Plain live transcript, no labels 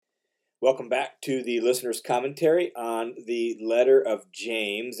Welcome back to the listener's commentary on the letter of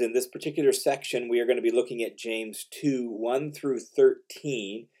James. In this particular section, we are going to be looking at James 2, 1 through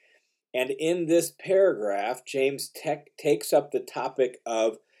 13. And in this paragraph, James takes up the topic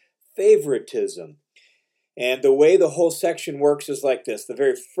of favoritism. And the way the whole section works is like this. The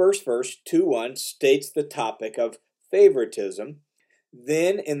very first verse, 2:1, states the topic of favoritism.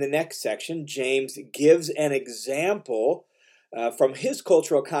 Then in the next section, James gives an example from his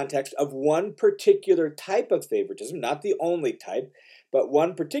cultural context of one particular type of favoritism, not the only type, but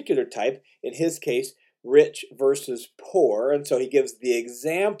one particular type, in his case, rich versus poor. And so he gives the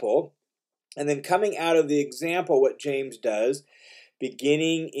example. And then coming out of the example, what James does,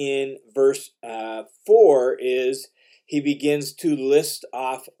 beginning in verse 4, is he begins to list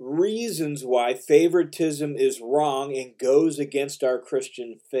off reasons why favoritism is wrong and goes against our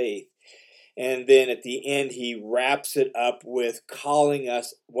Christian faith. And then at the end, he wraps it up with calling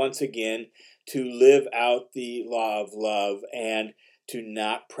us once again to live out the law of love and to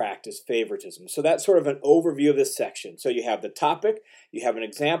not practice favoritism. So that's sort of an overview of this section. So you have the topic, you have an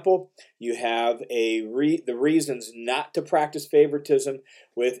example, you have the reasons not to practice favoritism,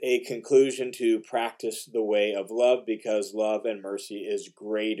 with a conclusion to practice the way of love because love and mercy is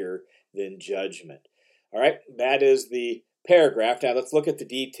greater than judgment. All right, that is the paragraph. Now let's look at the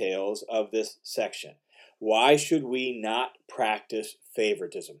details of this section. Why should we not practice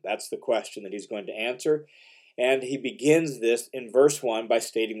favoritism? That's the question that he's going to answer. And he begins this in verse 1 by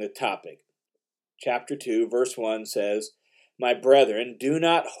stating the topic. Chapter 2, verse 1 says, "My brethren, do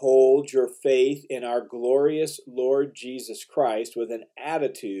not hold your faith in our glorious Lord Jesus Christ with an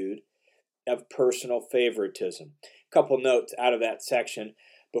attitude of personal favoritism." A couple notes out of that section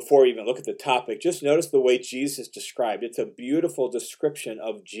before we even look at the topic. Just notice the way Jesus described. It's a beautiful description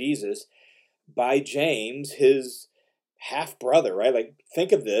of Jesus by James, his half-brother, right? Like,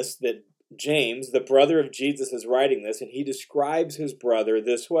 think of this, that James, the brother of Jesus, is writing this, and he describes his brother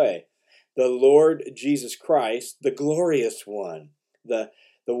this way. The Lord Jesus Christ, the glorious one, the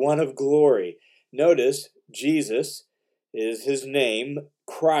one of glory. Notice, Jesus is his name.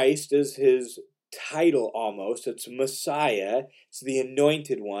 Christ is his title almost. It's Messiah. It's the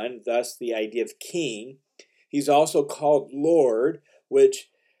anointed one, thus the idea of king. He's also called Lord, which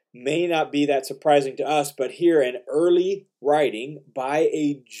may not be that surprising to us, but here an early writing by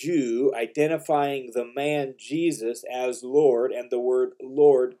a Jew identifying the man Jesus as Lord, and the word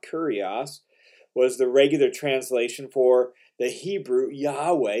Lord, kurios, was the regular translation for the Hebrew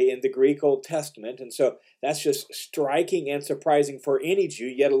Yahweh in the Greek Old Testament. And so that's just striking and surprising for any Jew,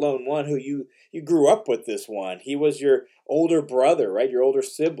 yet alone one who you grew up with this one. He was your older brother, right? Your older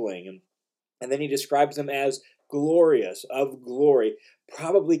sibling. And then he describes him as glorious, of glory,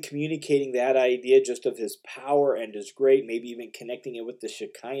 probably communicating that idea just of his power and his great, maybe even connecting it with the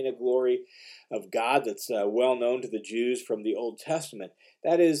Shekinah glory of God that's well known to the Jews from the Old Testament.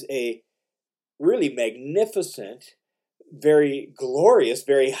 That is a really magnificent, very glorious,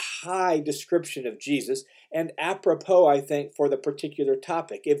 very high description of Jesus, and apropos, I think, for the particular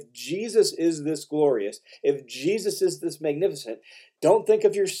topic. If Jesus is this glorious, if Jesus is this magnificent, don't think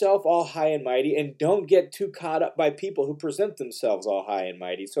of yourself all high and mighty, and don't get too caught up by people who present themselves all high and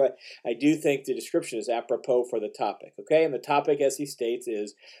mighty. So I do think the description is apropos for the topic, okay? And the topic, as he states,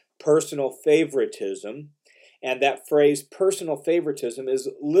 is personal favoritism, and that phrase, personal favoritism, is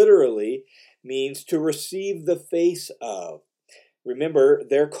literally means to receive the face of. Remember,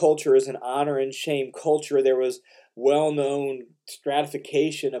 their culture is an honor and shame culture. There was well-known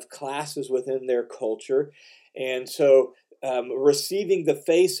stratification of classes within their culture. And so receiving the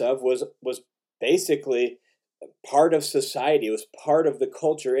face of was basically part of society. It was part of the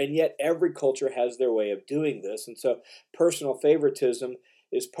culture. And yet every culture has their way of doing this. And so personal favoritism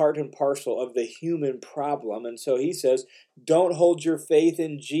is part and parcel of the human problem. And so he says, don't hold your faith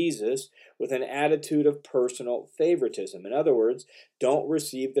in Jesus with an attitude of personal favoritism. In other words, don't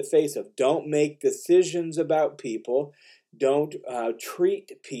receive the face of. Don't make decisions about people. Don't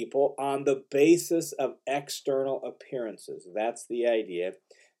treat people on the basis of external appearances. That's the idea.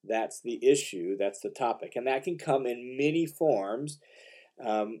 That's the issue. That's the topic. And that can come in many forms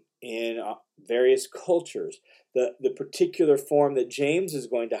in various cultures. The particular form that James is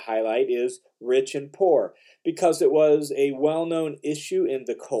going to highlight is rich and poor, because it was a well-known issue in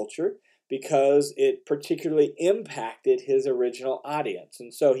the culture, because it particularly impacted his original audience.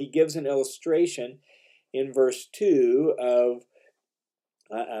 And so he gives an illustration in verse 2 of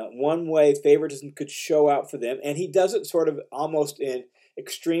one way favoritism could show out for them, and he does it sort of almost in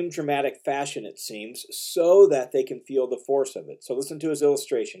extreme dramatic fashion, it seems, so that they can feel the force of it. So listen to his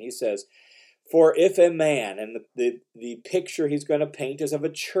illustration. He says, For if a man, and the picture he's going to paint is of a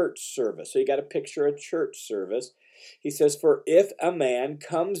church service. So you got to picture a church service. He says, for if a man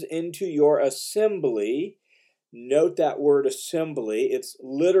comes into your assembly, note that word assembly. It's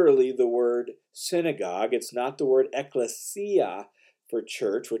literally the word synagogue. It's not the word ecclesia for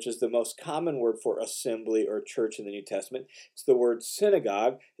church, which is the most common word for assembly or church in the New Testament. It's the word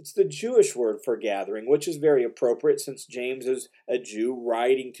synagogue. It's the Jewish word for gathering, which is very appropriate since James is a Jew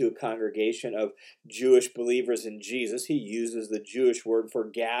writing to a congregation of Jewish believers in Jesus. He uses the Jewish word for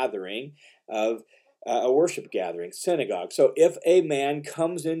gathering of a worship gathering, synagogue. So if a man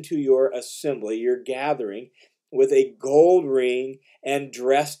comes into your assembly, your gathering, with a gold ring and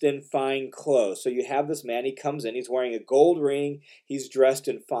dressed in fine clothes. So you have this man, he comes in, he's wearing a gold ring, he's dressed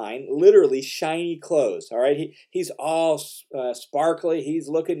in fine, literally shiny clothes, all right? He's all sparkly, he's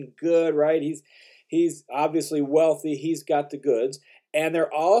looking good, right? He's obviously wealthy, he's got the goods. And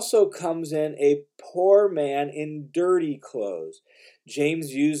there also comes in a poor man in dirty clothes.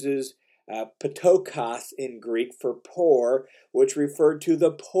 James uses patokos in Greek for poor, which referred to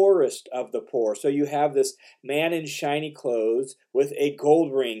the poorest of the poor. So you have this man in shiny clothes with a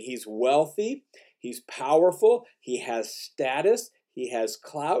gold ring. He's wealthy, he's powerful, he has status, he has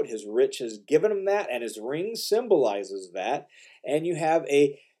clout, his rich has given him that, and his ring symbolizes that. And you have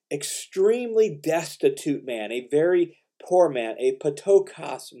a extremely destitute man, a very poor man, a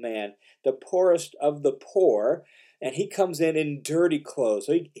patokos man, the poorest of the poor. And he comes in dirty clothes.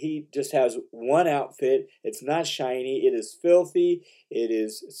 So he just has one outfit. It's not shiny. It is filthy. It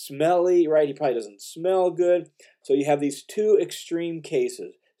is smelly, right? He probably doesn't smell good. So you have these two extreme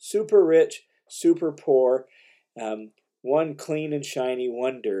cases. Super rich, super poor. One clean and shiny,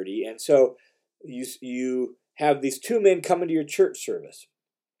 one dirty. And so you have these two men come into your church service.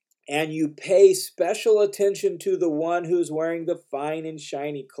 And you pay special attention to the one who's wearing the fine and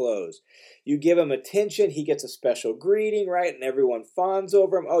shiny clothes. You give him attention, he gets a special greeting, right? And everyone fawns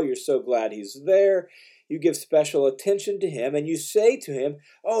over him. Oh, you're so glad he's there. You give special attention to him, and you say to him,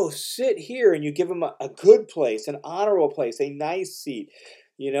 oh, sit here, and you give him a good place, an honorable place, a nice seat,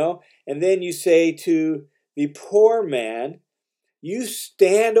 And then you say to the poor man, you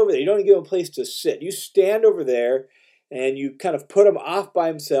stand over there. You don't even give him a place to sit. You stand over there, and you kind of put him off by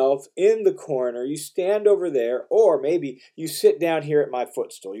himself in the corner. You stand over there, or maybe you sit down here at my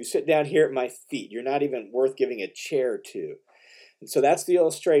footstool. You sit down here at my feet. You're not even worth giving a chair to. And so that's the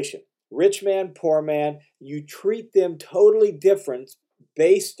illustration. Rich man, poor man, you treat them totally different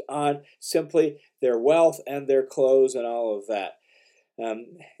based on simply their wealth and their clothes and all of that.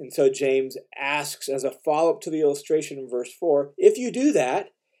 And so James asks as a follow-up to the illustration in verse 4, if you do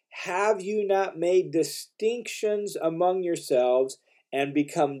that, have you not made distinctions among yourselves and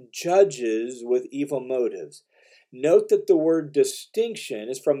become judges with evil motives? Note that the word distinction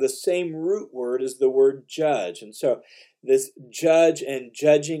is from the same root word as the word judge. And so this judge and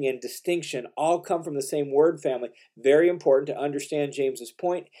judging and distinction all come from the same word family. Very important to understand James's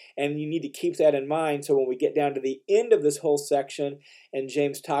point, and you need to keep that in mind. So when we get down to the end of this whole section and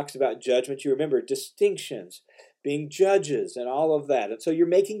James talks about judgment, you remember distinctions, being judges and all of that. And so you're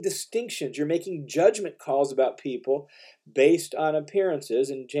making distinctions, you're making judgment calls about people based on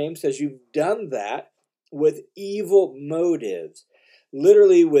appearances. And James says you've done that with evil motives.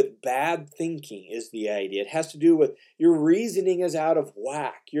 Literally with bad thinking is the idea. It has to do with your reasoning is out of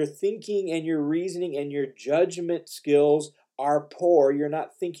whack. Your thinking and your reasoning and your judgment skills are poor. You're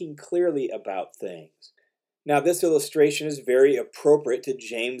not thinking clearly about things. Now, this illustration is very appropriate to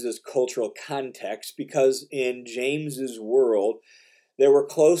James's cultural context because in James's world, there were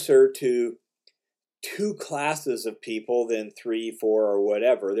closer to two classes of people than 3, 4, or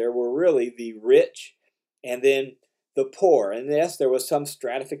whatever. There were really the rich and then the poor. And yes, there was some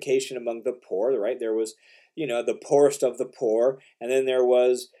stratification among the poor, right? There was, the poorest of the poor. And then there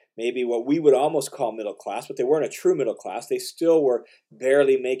was maybe what we would almost call middle class, but they weren't a true middle class. They still were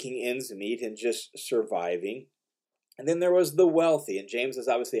barely making ends meet and just surviving. And then there was the wealthy, and James has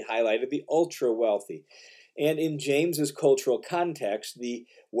obviously highlighted the ultra wealthy. And in James's cultural context, the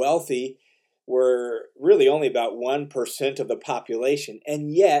wealthy were really only about 1% of the population,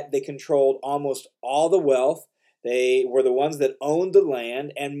 and yet they controlled almost all the wealth. They were the ones that owned the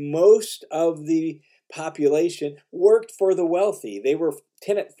land, and most of the population worked for the wealthy. They were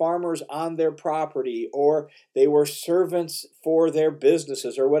tenant farmers on their property, or they were servants for their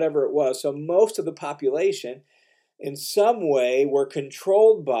businesses, or whatever it was. So most of the population, in some way, were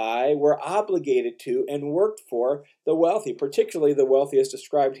controlled by, were obligated to, and worked for the wealthy, particularly the wealthy as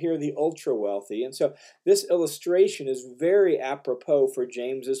described here, the ultra-wealthy. And so this illustration is very apropos for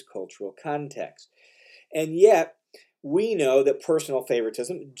James's cultural context. And yet, we know that personal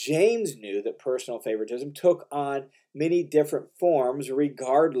favoritism, James knew that personal favoritism took on many different forms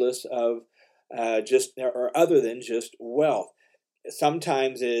regardless of just or other than just wealth.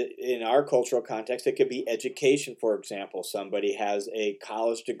 Sometimes in our cultural context, it could be education, for example. Somebody has a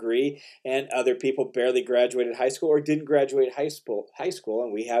college degree and other people barely graduated high school or didn't graduate high school,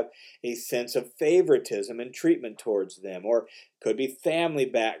 and we have a sense of favoritism and treatment towards them. Or could be family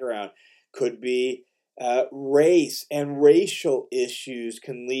background, could be race, and racial issues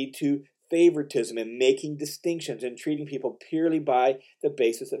can lead to favoritism and making distinctions and treating people purely by the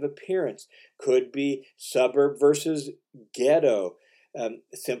basis of appearance. Could be suburb versus ghetto.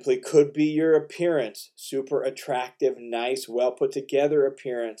 Simply could be your appearance, super attractive, nice, well put together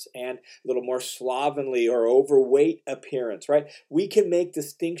appearance, and a little more slovenly or overweight appearance, right? We can make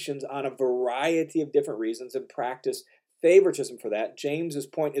distinctions on a variety of different reasons and practice favoritism for that. James's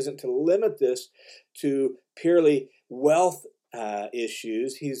point isn't to limit this to purely wealth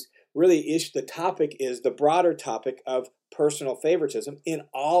issues. He's really the topic is the broader topic of personal favoritism in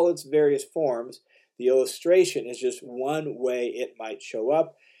all its various forms. The illustration is just one way it might show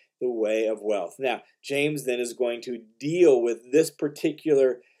up, the way of wealth. Now, James then is going to deal with this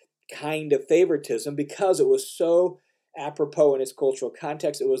particular kind of favoritism because it was so apropos in its cultural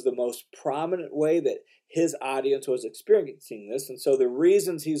context. It was the most prominent way that his audience was experiencing this. And so the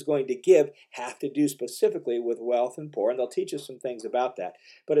reasons he's going to give have to do specifically with wealth and poor, and they'll teach us some things about that.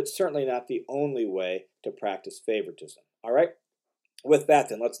 But it's certainly not the only way to practice favoritism. All right? With that,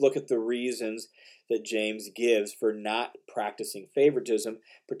 then, let's look at the reasons that James gives for not practicing favoritism,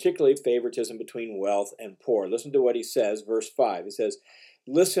 particularly favoritism between wealth and poor. Listen to what he says, verse 5. He says,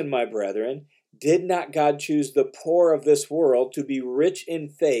 "Listen, my brethren, did not God choose the poor of this world to be rich in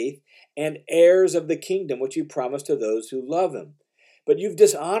faith and heirs of the kingdom which he promised to those who love him? But you've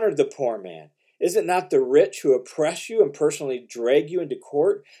dishonored the poor man. Is it not the rich who oppress you and personally drag you into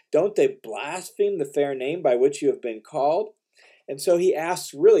court? Don't they blaspheme the fair name by which you have been called?" And so he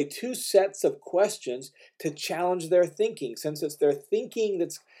asks really two sets of questions to challenge their thinking. Since it's their thinking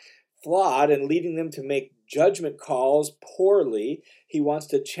that's flawed and leading them to make judgment calls poorly, he wants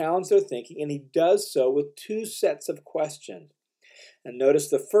to challenge their thinking, and he does so with two sets of questions. And notice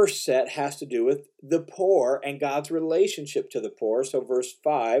the first set has to do with the poor and God's relationship to the poor. So verse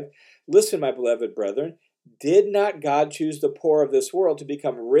 5, "Listen, my beloved brethren, did not God choose the poor of this world to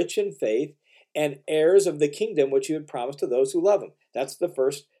become rich in faith and heirs of the kingdom which he had promised to those who love him?" That's the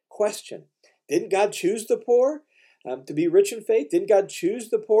first question. Didn't God choose the poor to be rich in faith? Didn't God choose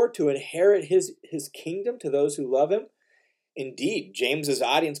the poor to inherit his kingdom to those who love him? Indeed, James's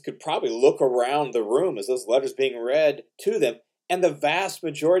audience could probably look around the room as those letters being read to them, and the vast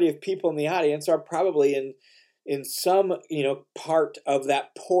majority of people in the audience are probably in some part of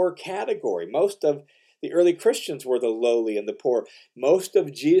that poor category. Most of the early Christians were the lowly and the poor. Most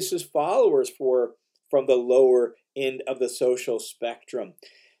of Jesus' followers were from the lower end of the social spectrum.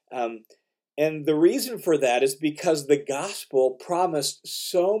 And the reason for that is because the gospel promised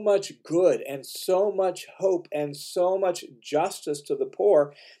so much good and so much hope and so much justice to the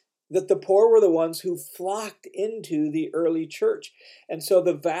poor that the poor were the ones who flocked into the early church. And so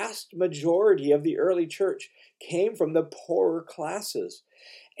the vast majority of the early church came from the poorer classes.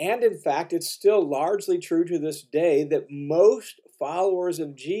 And in fact, it's still largely true to this day that most followers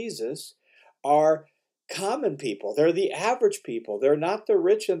of Jesus are common people. They're the average people. They're not the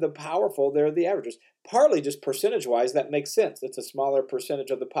rich and the powerful. They're the averages. Partly just percentage-wise, that makes sense. It's a smaller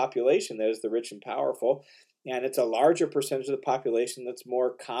percentage of the population that is the rich and powerful, and it's a larger percentage of the population that's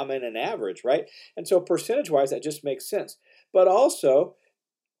more common and average, right? And so percentage-wise, that just makes sense. But also,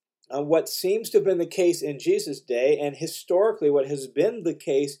 what seems to have been the case in Jesus' day, and historically what has been the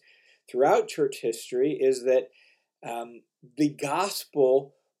case throughout church history, is that the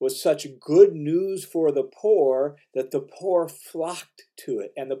gospel was such good news for the poor that the poor flocked to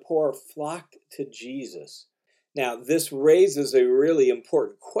it, and the poor flocked to Jesus. Now, this raises a really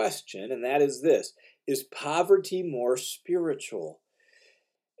important question, and that is this: is poverty more spiritual?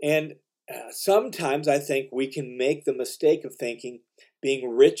 And sometimes I think we can make the mistake of thinking being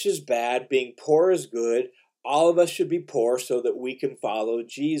rich is bad, being poor is good. All of us should be poor so that we can follow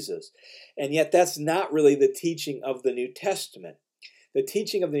Jesus. And yet that's not really the teaching of the New Testament. The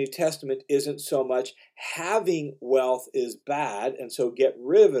teaching of the New Testament isn't so much having wealth is bad, and so get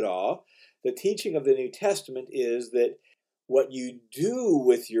rid of it all. The teaching of the New Testament is that what you do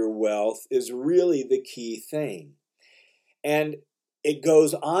with your wealth is really the key thing. And it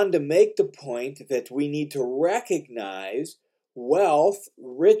goes on to make the point that we need to recognize wealth,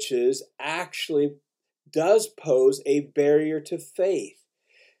 riches, actually does pose a barrier to faith.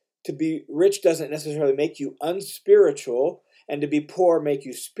 to be rich doesn't necessarily make you unspiritual, and to be poor make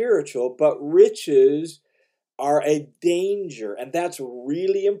you spiritual, but riches are a danger. And that's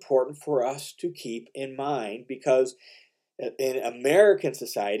really important for us to keep in mind, because in American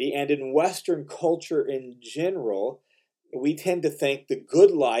society and in Western culture in general, we tend to think the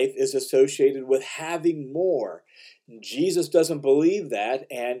good life is associated with having more. Jesus doesn't believe that,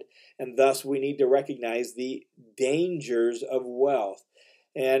 and thus we need to recognize the dangers of wealth.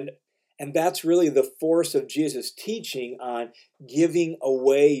 And that's really the force of Jesus' teaching on giving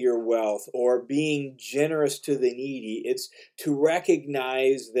away your wealth or being generous to the needy. It's to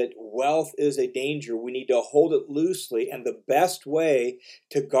recognize that wealth is a danger. We need to hold it loosely, and the best way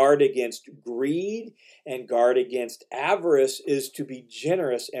to guard against greed and guard against avarice is to be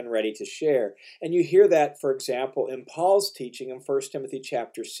generous and ready to share. And you hear that, for example, in Paul's teaching in 1 Timothy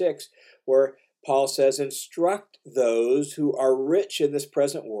chapter 6, where Paul says, instruct those who are rich in this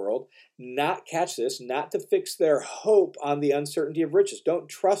present world, not to fix their hope on the uncertainty of riches. Don't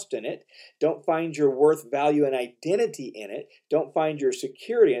trust in it. Don't find your worth, value, and identity in it. Don't find your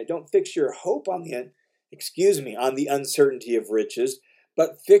security in it. Don't fix your hope on the uncertainty of riches,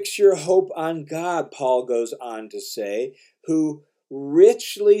 but fix your hope on God, Paul goes on to say, who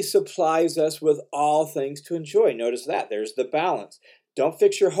richly supplies us with all things to enjoy. Notice that. There's the balance. Don't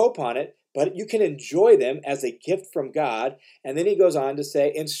fix your hope on it, but you can enjoy them as a gift from God. And then he goes on to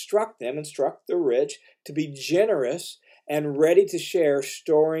say, instruct the rich to be generous and ready to share,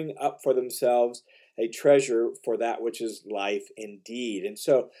 storing up for themselves a treasure for that which is life indeed. And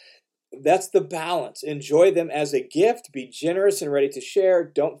so that's the balance. Enjoy them as a gift, be generous and ready to share,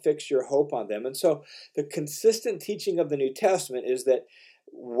 don't fix your hope on them. And so the consistent teaching of the New Testament is that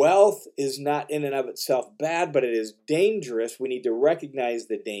wealth is not in and of itself bad, but it is dangerous. We need to recognize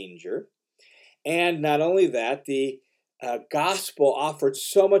the danger. And not only that, the gospel offered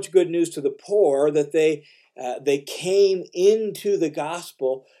so much good news to the poor that they came into the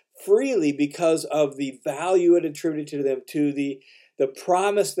gospel freely because of the value it attributed to them, to the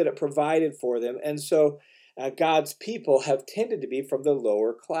promise that it provided for them. And so God's people have tended to be from the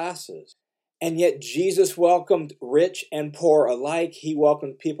lower classes. And yet Jesus welcomed rich and poor alike. He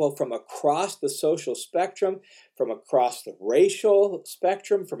welcomed people from across the social spectrum, from across the racial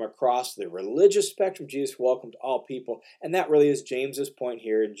spectrum, from across the religious spectrum. Jesus welcomed all people. And that really is James's point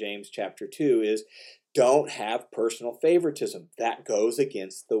here in James chapter 2, is don't have personal favoritism. That goes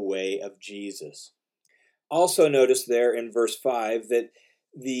against the way of Jesus. Also notice there in verse 5 that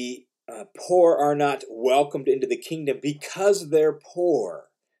the poor are not welcomed into the kingdom because they're poor.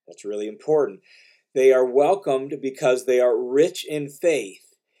 That's really important. They are welcomed because they are rich in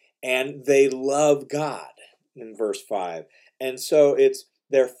faith and they love God in verse 5. And so it's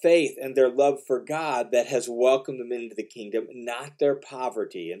their faith and their love for God that has welcomed them into the kingdom, not their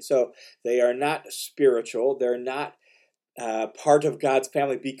poverty. And so they are not spiritual. They're not part of God's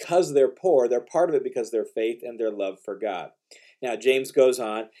family because they're poor. They're part of it because of their faith and their love for God. Now, James goes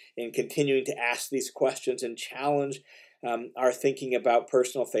on in continuing to ask these questions and challenge our thinking about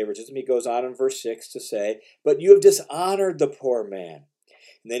personal favoritism. He goes on in verse 6 to say, but you have dishonored the poor man.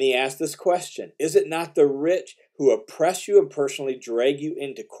 And then he asks this question, is it not the rich who oppress you and personally drag you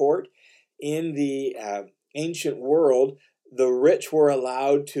into court? In the ancient world, the rich were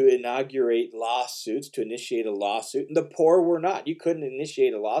allowed to initiate a lawsuit, and the poor were not. You couldn't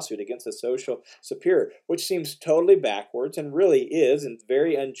initiate a lawsuit against a social superior, which seems totally backwards and really is, and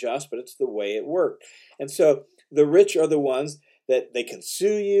very unjust, but it's the way it worked. And so the rich are the ones that they can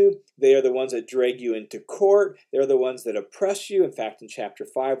sue you. They are the ones that drag you into court. They're the ones that oppress you. In fact, in chapter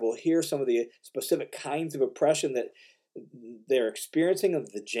 5, we'll hear some of the specific kinds of oppression that they're experiencing,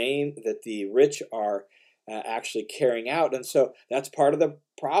 that the rich are actually carrying out. And so that's part of the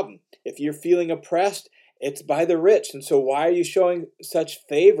problem. If you're feeling oppressed, it's by the rich. And so why are you showing such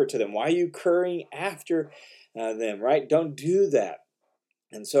favor to them? Why are you currying after them, right? Don't do that.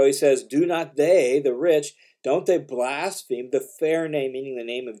 And so he says, do not they, the rich, don't they blaspheme the fair name, meaning the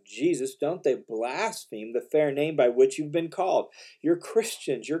name of Jesus? Don't they blaspheme the fair name by which you've been called? You're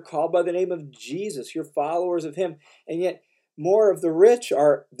Christians. You're called by the name of Jesus. You're followers of him. And yet more of the rich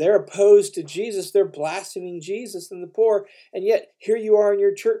they're opposed to Jesus. They're blaspheming Jesus than the poor. And yet here you are in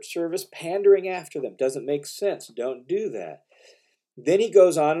your church service pandering after them. Doesn't make sense. Don't do that. Then he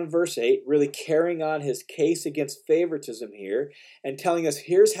goes on in verse 8, really carrying on his case against favoritism here and telling us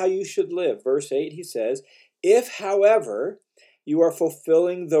here's how you should live. Verse 8, he says, if, however, you are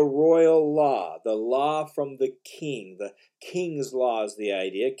fulfilling the royal law, the law from the king's law is the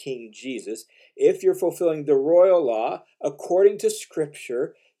idea, King Jesus. If you're fulfilling the royal law, according to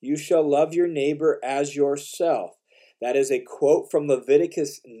Scripture, you shall love your neighbor as yourself. That is a quote from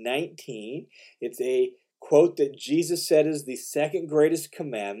Leviticus 19. It's a quote that Jesus said is the second greatest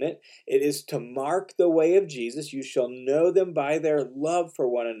commandment. It is to mark the way of Jesus. You shall know them by their love for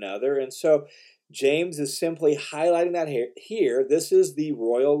one another. And so James is simply highlighting that here. This is the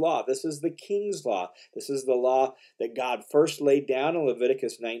royal law. This is the king's law. This is the law that God first laid down in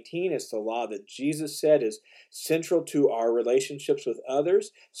Leviticus 19. It's the law that Jesus said is central to our relationships with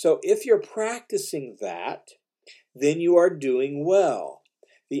others. So if you're practicing that, then you are doing well.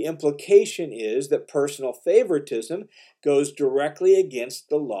 The implication is that personal favoritism goes directly against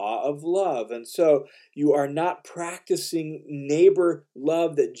the law of love. And so you are not practicing neighbor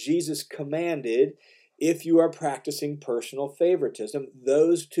love that Jesus commanded if you are practicing personal favoritism.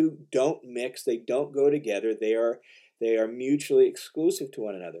 Those two don't mix. They don't go together. They are mutually exclusive to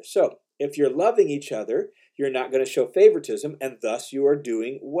one another. So if you're loving each other, you're not going to show favoritism, and thus you are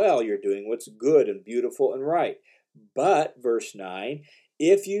doing well. You're doing what's good and beautiful and right. But, verse 9,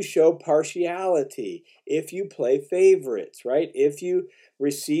 if you show partiality, if you play favorites, right? If you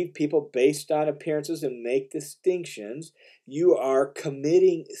receive people based on appearances and make distinctions, you are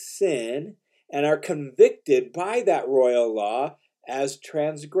committing sin and are convicted by that royal law as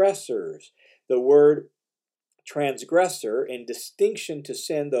transgressors. The word transgressor, in distinction to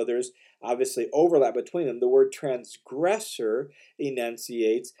sin, though there's obviously overlap between them, the word transgressor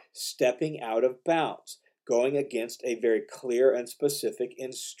enunciates stepping out of bounds, going against a very clear and specific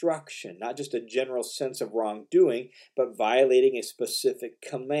instruction, not just a general sense of wrongdoing, but violating a specific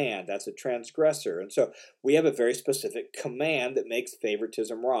command. That's a transgressor. And so we have a very specific command that makes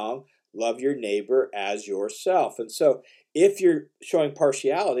favoritism wrong. Love your neighbor as yourself. And so if you're showing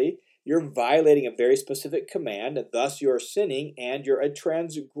partiality, you're violating a very specific command, and thus you're sinning, and you're a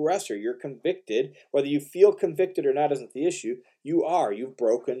transgressor. You're convicted. Whether you feel convicted or not isn't the issue. You are. You've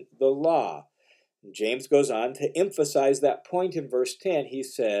broken the law. James goes on to emphasize that point in verse 10. He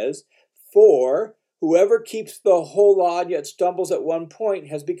says, "For whoever keeps the whole law and yet stumbles at one point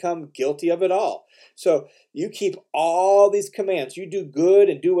has become guilty of it all." So you keep all these commands. You do good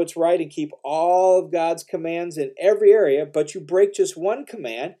and do what's right and keep all of God's commands in every area, but you break just one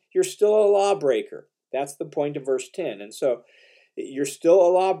command, you're still a lawbreaker. That's the point of verse 10. And so you're still a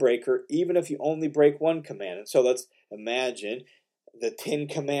lawbreaker even if you only break one command. And so let's imagine the 10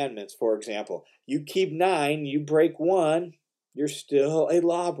 Commandments, for example. You keep 9, you break 1, you're still a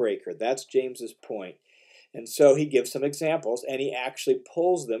lawbreaker. That's James's point. And so he gives some examples, and he actually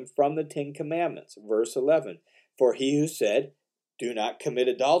pulls them from the 10 Commandments. Verse 11, "For he who said, 'Do not commit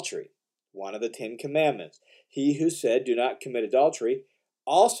adultery,' one of the 10 Commandments. He who said, 'Do not commit adultery,'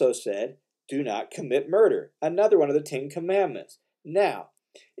 also said, 'Do not commit murder,' another one of the 10 Commandments. Now,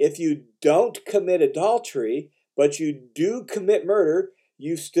 if you don't commit adultery, but you do commit murder,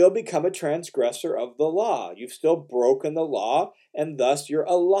 you still become a transgressor of the law. You've still broken the law, and thus you're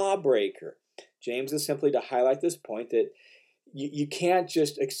a lawbreaker." James is simply to highlight this point that you can't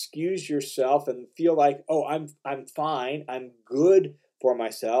just excuse yourself and feel like, oh, I'm fine, I'm good for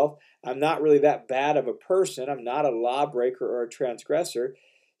myself, I'm not really that bad of a person, I'm not a lawbreaker or a transgressor.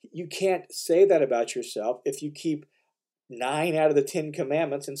 You can't say that about yourself if you keep 9 out of the 10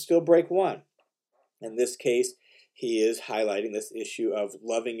 Commandments and still break one. In this case, he is highlighting this issue of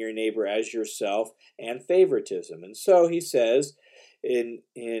loving your neighbor as yourself and favoritism. And so he says,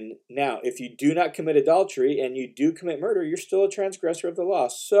 now, if you do not commit adultery and you do commit murder, you're still a transgressor of the law.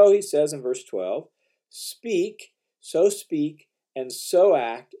 So he says in verse 12, speak, and so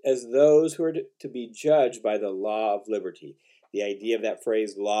act as those who are to be judged by the law of liberty." The idea of that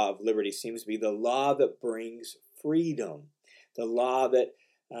phrase, law of liberty, seems to be the law that brings freedom, the law that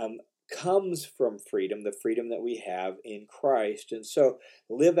comes from freedom, the freedom that we have in Christ. And so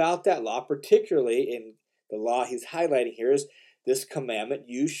live out that law, particularly in the law he's highlighting here is this commandment,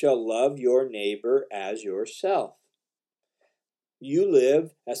 you shall love your neighbor as yourself. You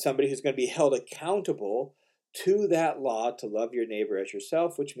live as somebody who's going to be held accountable to that law to love your neighbor as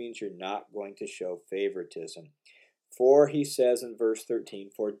yourself, which means you're not going to show favoritism. For he says in verse 13,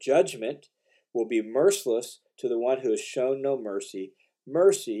 "For judgment will be merciless to the one who has shown no mercy.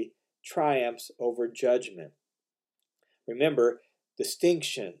 Mercy triumphs over judgment." Remember,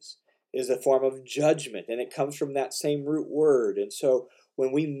 distinctions is a form of judgment, and it comes from that same root word. And so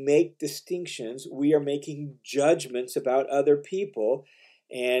when we make distinctions, we are making judgments about other people.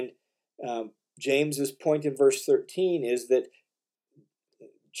 And James's point in verse 13 is that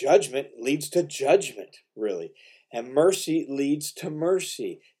judgment leads to judgment, really. And mercy leads to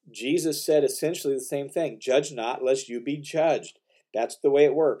mercy. Jesus said essentially the same thing. Judge not, lest you be judged. That's the way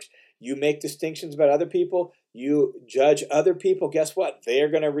it works. You make distinctions about other people, you judge other people, guess what? They're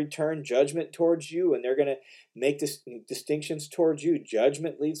going to return judgment towards you, and they're going to make distinctions towards you.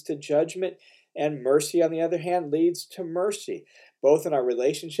 Judgment leads to judgment, and mercy, on the other hand, leads to mercy. Both in our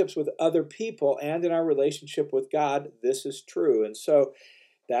relationships with other people and in our relationship with God, this is true. And so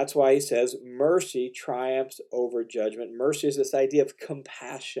that's why he says mercy triumphs over judgment. Mercy is this idea of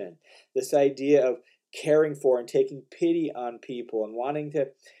compassion, this idea of caring for and taking pity on people and wanting to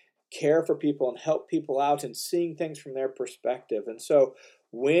care for people and help people out and seeing things from their perspective. And so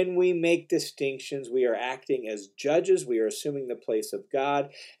when we make distinctions, we are acting as judges. We are assuming the place of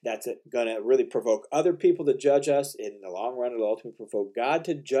God. That's going to really provoke other people to judge us. In the long run, it'll ultimately provoke God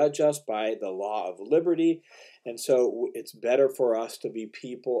to judge us by the law of liberty. And so it's better for us to be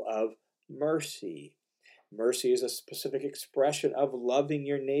people of mercy. Mercy is a specific expression of loving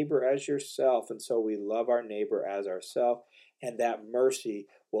your neighbor as yourself. And so we love our neighbor as ourselves. And that mercy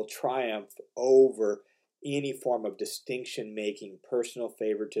will triumph over any form of distinction making, personal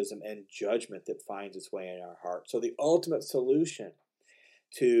favoritism, and judgment that finds its way in our heart. So the ultimate solution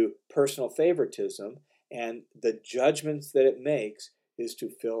to personal favoritism and the judgments that it makes is to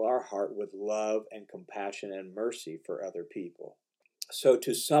fill our heart with love and compassion and mercy for other people. So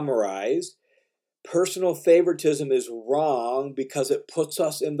to summarize, personal favoritism is wrong because it puts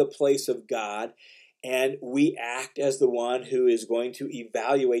us in the place of God, and we act as the one who is going to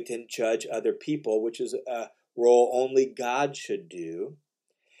evaluate and judge other people, which is a role only God should do.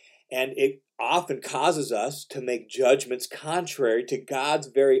 And it often causes us to make judgments contrary to God's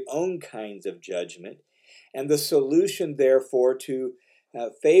very own kinds of judgment. And the solution, therefore, to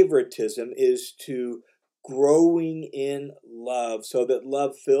favoritism is to growing in love, so that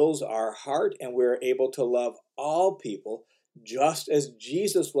love fills our heart and we're able to love all people just as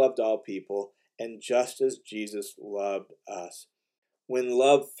Jesus loved all people and just as Jesus loved us. When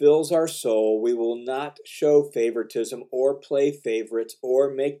love fills our soul, we will not show favoritism or play favorites or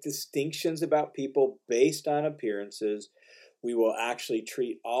make distinctions about people based on appearances. We will actually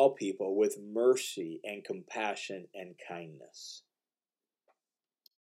treat all people with mercy and compassion and kindness.